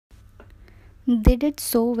They did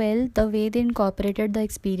so well. The way they incorporated the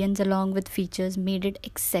experience along with features made it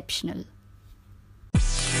exceptional.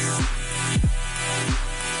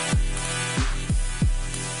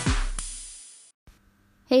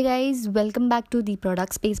 Hey guys, welcome back to the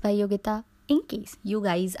Product Space by Yogita. In case you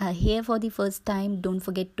guys are here for the first time, don't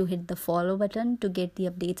forget to hit the follow button to get the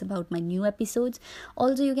updates about my new episodes.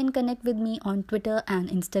 Also, you can connect with me on Twitter and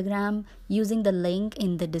Instagram using the link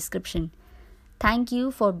in the description. Thank you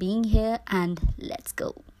for being here and let's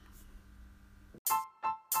go.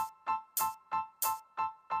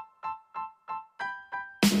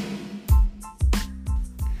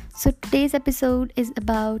 So today's episode is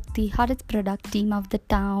about the hottest product team of the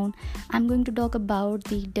town. I'm going to talk about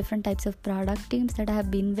the different types of product teams that I have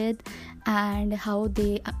been with and how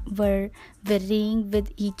they were varying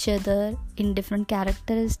with each other in different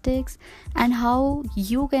characteristics and how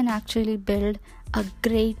you can actually build a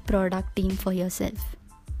great product team for yourself.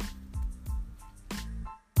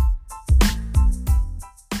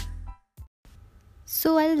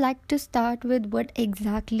 So I'd like to start with what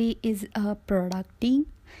exactly is a product team.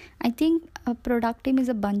 I think a product team is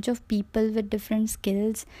a bunch of people with different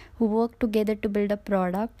skills who work together to build a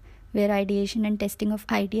product where ideation and testing of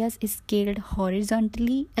ideas is scaled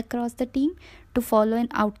horizontally across the team to follow an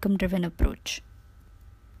outcome-driven approach.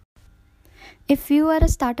 If you are a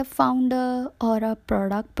startup founder or a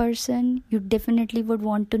product person, you definitely would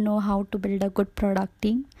want to know how to build a good product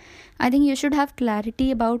team. I think you should have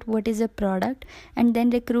clarity about what is a product and then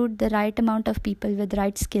recruit the right amount of people with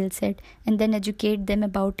right skill set and then educate them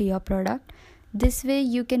about your product. This way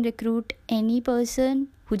you can recruit any person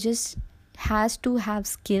who just has to have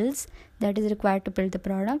skills that is required to build the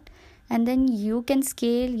product, and then you can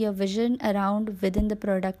scale your vision around within the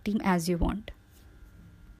product team as you want.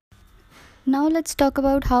 Now let's talk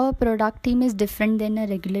about how a product team is different than a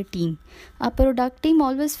regular team. A product team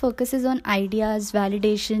always focuses on ideas,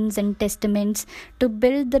 validations and testaments to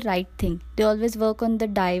build the right thing. They always work on the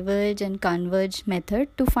diverge and converge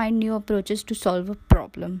method to find new approaches to solve a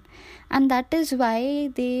problem. And that is why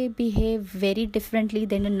they behave very differently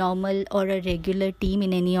than a normal or a regular team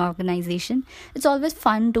in any organization. It's always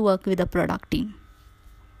fun to work with a product team.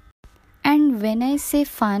 And when I say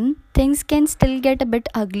fun, things can still get a bit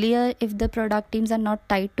uglier if the product teams are not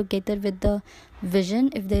tied together with the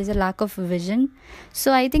vision, if there is a lack of vision.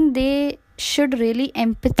 So I think they should really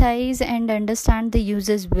empathize and understand the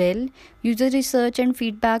users well. User research and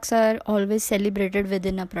feedbacks are always celebrated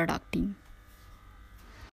within a product team.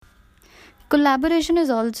 Collaboration is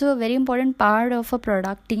also a very important part of a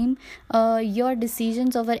product team. Your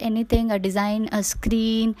decisions over anything, a design, a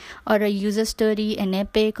screen, or a user story, an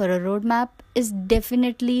epic, or a roadmap is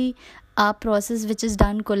definitely a process which is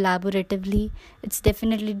done collaboratively. It's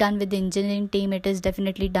definitely done with the engineering team. It is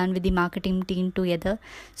definitely done with the marketing team together.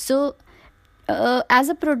 So, as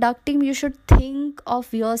a product team, you should think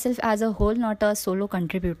of yourself as a whole, not a solo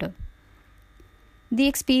contributor. The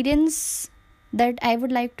experience that I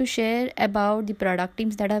would like to share about the product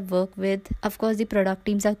teams that I've worked with. Of course, the product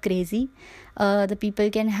teams are crazy. The people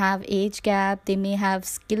can have age gap, they may have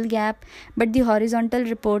skill gap, but the horizontal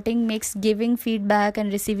reporting makes giving feedback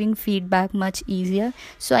and receiving feedback much easier.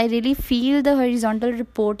 So I really feel the horizontal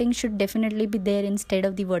reporting should definitely be there instead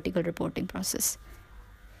of the vertical reporting process.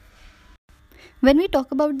 When we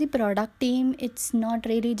talk about the product team, it's not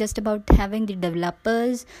really just about having the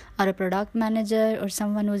developers or a product manager or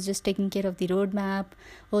someone who's just taking care of the roadmap,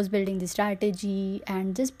 who's building the strategy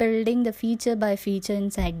and just building the feature by feature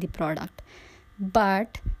inside the product.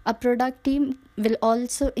 But a product team will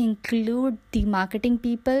also include the marketing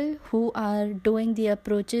people who are doing the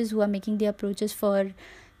approaches, who are making the approaches for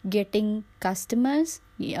getting customers,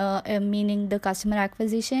 meaning the customer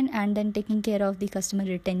acquisition, and then taking care of the customer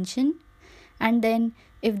retention. And then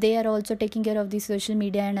if they are also taking care of the social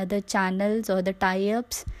media and other channels or the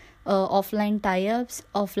tie-ups, offline tie-ups,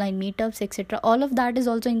 offline meetups, etc. All of that is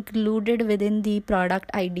also included within the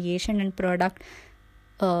product ideation and product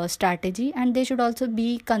strategy, and they should also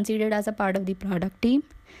be considered as a part of the product team.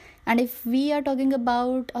 And if we are talking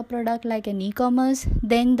about a product like an e-commerce,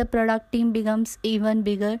 then the product team becomes even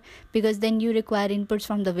bigger because then you require inputs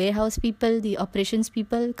from the warehouse people, the operations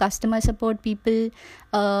people, customer support people,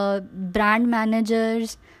 brand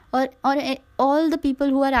managers, or all the people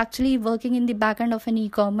who are actually working in the back end of an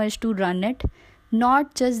e-commerce to run it.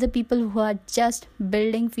 Not just the people who are just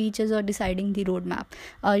building features or deciding the roadmap.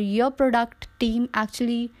 Your product team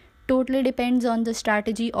actually totally depends on the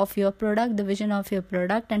strategy of your product, the vision of your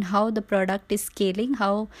product, and how the product is scaling,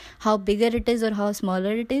 how bigger it is or how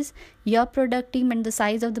smaller it is. Your product team and the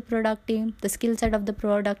size of the product team, the skill set of the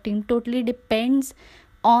product team totally depends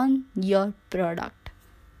on your product.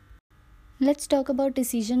 Let's talk about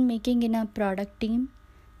decision making in a product team.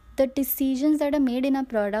 The decisions that are made in a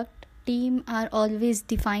product team are always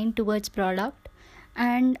defined towards product,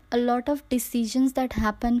 and a lot of decisions that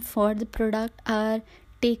happen for the product are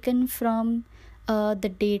taken from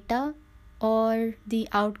the data or the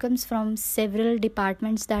outcomes from several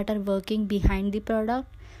departments that are working behind the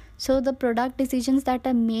product. So the product decisions that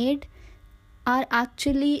are made are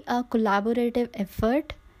actually a collaborative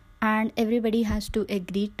effort, and everybody has to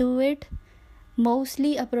agree to it.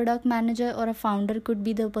 Mostly a product manager or a founder could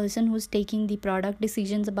be the person who's taking the product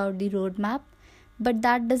decisions about the roadmap, but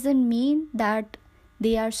that doesn't mean that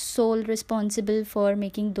they are sole responsible for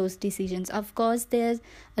making those decisions. Of course, there's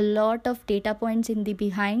a lot of data points in the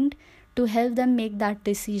behind to help them make that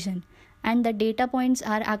decision, and the data points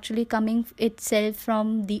are actually coming itself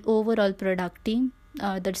from the overall product team,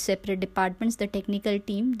 the separate departments, the technical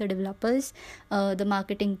team, the developers, the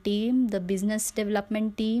marketing team, the business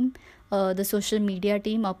development team, the social media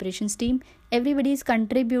team, operations team. Everybody is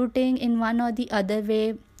contributing in one or the other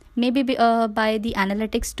way, maybe by the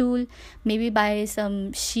analytics tool, maybe by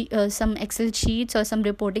some Excel sheets or some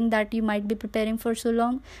reporting that you might be preparing for so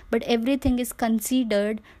long, but everything is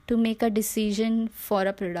considered to make a decision for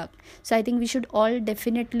a product. So I think we should all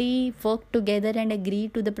definitely work together and agree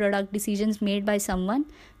to the product decisions made by someone,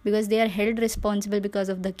 because they are held responsible because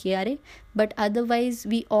of the KRA, but otherwise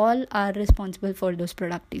we all are responsible for those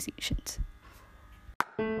product decisions.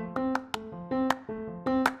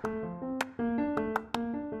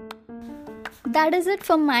 That is it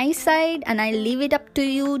from my side, and I leave it up to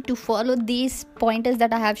you to follow these pointers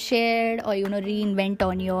that I have shared, or reinvent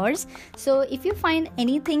on yours. So if you find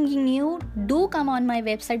anything new, do come on my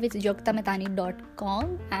website, which is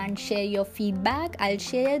yogitamitani.com, and share your feedback. I'll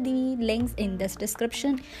share the links in this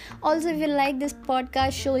description. Also, if you like this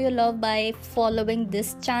podcast, show your love by following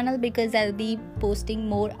this channel, because I'll be posting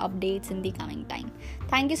more updates in the coming time.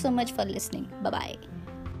 Thank you so much for listening. Bye bye.